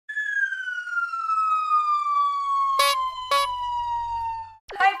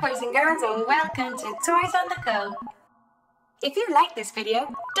boys and girls, and welcome to Toys on the Go. If you like this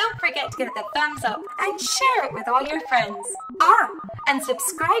video, don't forget to give it a thumbs up and share it with all your friends. And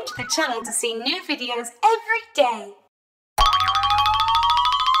subscribe to the channel to see new videos every day.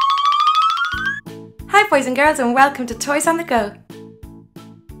 Hi boys and girls, and welcome to Toys on the Go.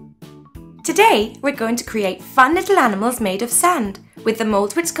 Today we're going to create fun little animals made of sand with the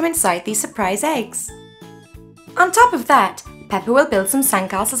moulds which come inside these surprise eggs. On top of that, Peppa will build some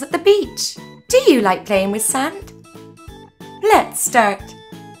sandcastles at the beach. Do you like playing with sand? Let's start.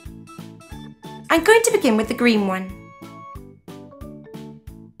 I'm going to begin with the green one.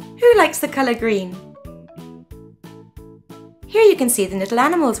 Who likes the colour green? Here you can see the little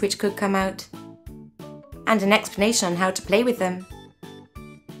animals which could come out and an explanation on how to play with them.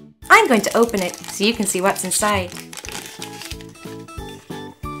 I'm going to open it so you can see what's inside.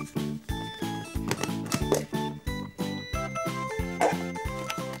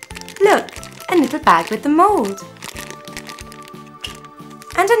 Look, a little bag with the mould.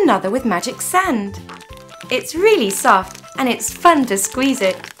 And another with magic sand. It's really soft and it's fun to squeeze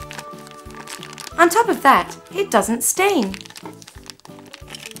it. On top of that, it doesn't stain.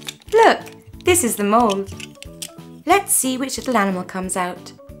 Look, this is the mould. Let's see which little animal comes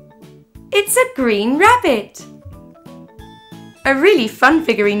out. It's a green rabbit. A really fun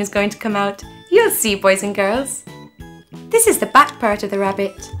figurine is going to come out. You'll see, boys and girls. This is the back part of the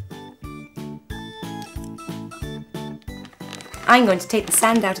rabbit. I'm going to take the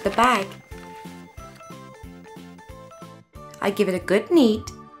sand out of the bag. I give it a good knead,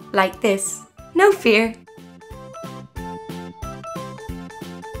 like this. No fear.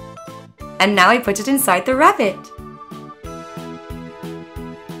 And now I put it inside the rabbit.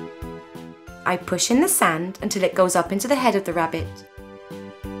 I push in the sand until it goes up into the head of the rabbit.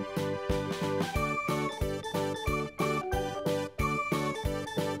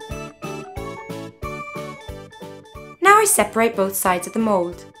 Now I separate both sides of the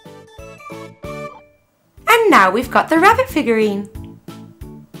mould. And now we've got the rabbit figurine.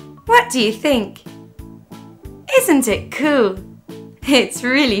 What do you think? Isn't it cool? It's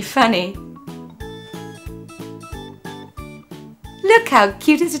really funny. Look how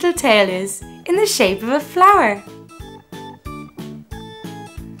cute his little tail is, in the shape of a flower.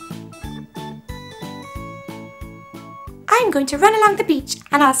 I'm going to run along the beach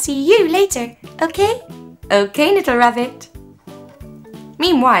and I'll see you later, okay? Okay, little rabbit.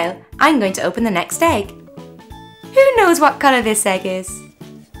 Meanwhile, I'm going to open the next egg. Who knows what colour this egg is?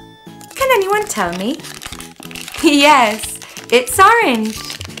 Can anyone tell me? Yes, it's orange.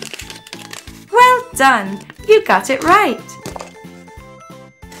 Well done, you got it right.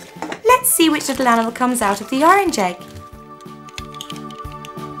 Let's see which little animal comes out of the orange egg.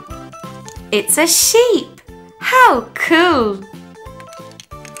 It's a sheep. How cool!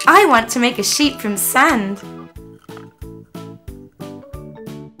 I want to make a sheep from sand.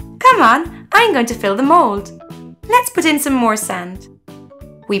 Come on, I'm going to fill the mould. Let's put in some more sand.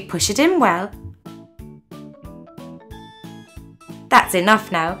 We push it in well. That's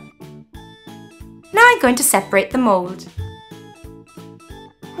enough now. Now I'm going to separate the mould.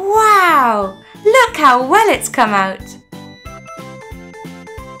 Wow! Look how well it's come out.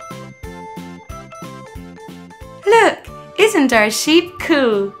 Look, isn't our sheep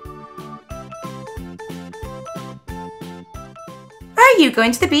cool? Are you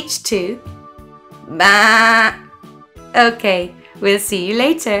going to the beach too? Bah! Okay, we'll see you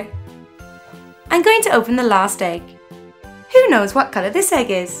later. I'm going to open the last egg. Who knows what colour this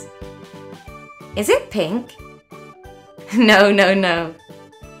egg is? Is it pink? No, no, no.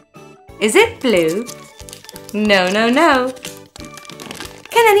 Is it blue? No, no, no.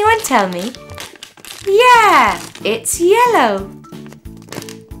 Can anyone tell me? Yeah, it's yellow.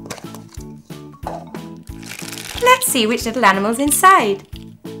 Let's see which little animal's inside.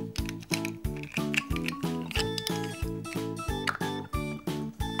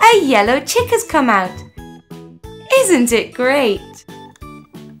 A yellow chick has come out. Isn't it great?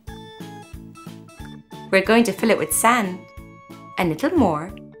 We're going to fill it with sand. A little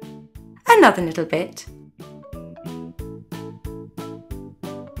more. Another little bit.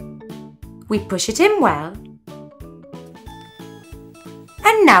 We push it in well.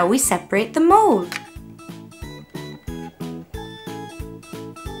 And now we separate the mould.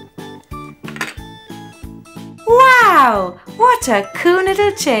 Wow! What a cool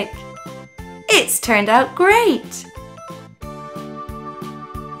little chick! It's turned out great!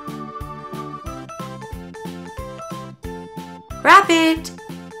 Rabbit,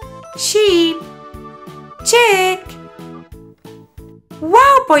 sheep, chick.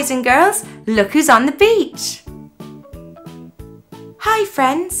 Wow, boys and girls, look who's on the beach. Hi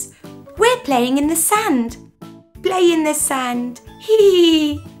friends, we're playing in the sand. Play in the sand,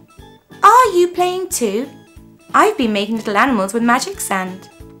 hee. Are you playing too? I've been making little animals with magic sand.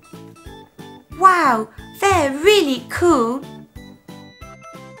 Wow, they're really cool.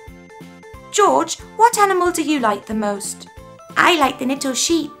 George, what animal do you like the most? I like the little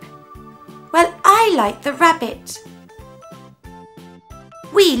sheep. Well, I like the rabbit.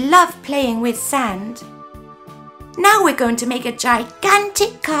 We love playing with sand. Now we're going to make a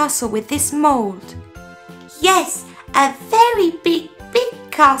gigantic castle with this mould. Yes, a very big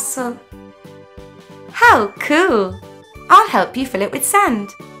castle. How cool! I'll help you fill it with sand.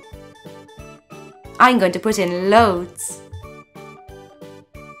 I'm going to put in loads.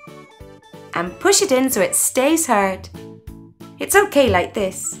 And push it in so it stays hard. It's okay like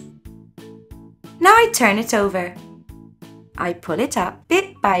this. Now I turn it over. I pull it up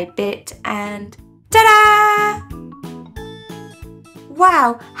bit by bit and ta-da!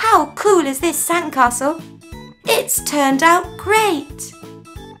 Wow, how cool is this sandcastle? It's turned out great!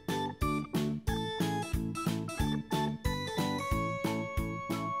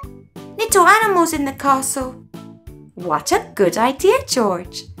 Little animals in the castle. What a good idea,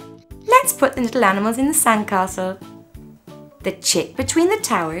 George. Let's put the little animals in the sandcastle. The chick between the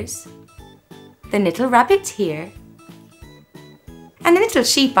towers, the little rabbit here, and the little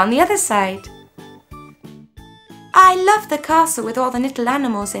sheep on the other side. I love the castle with all the little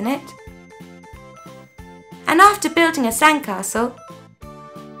animals in it. And after building a sandcastle,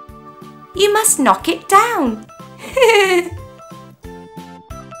 you must knock it down.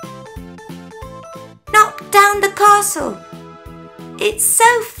 Knock down the castle. It's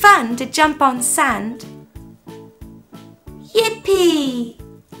so fun to jump on sand. Yippee!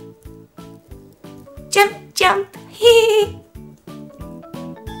 Jump, jump, hee!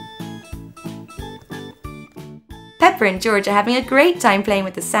 Peppa and George are having a great time playing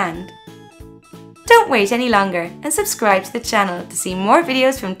with the sand. Don't wait any longer and subscribe to the channel to see more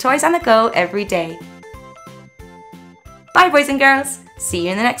videos from Toys on the Go every day. Bye boys and girls, see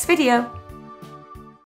you in the next video.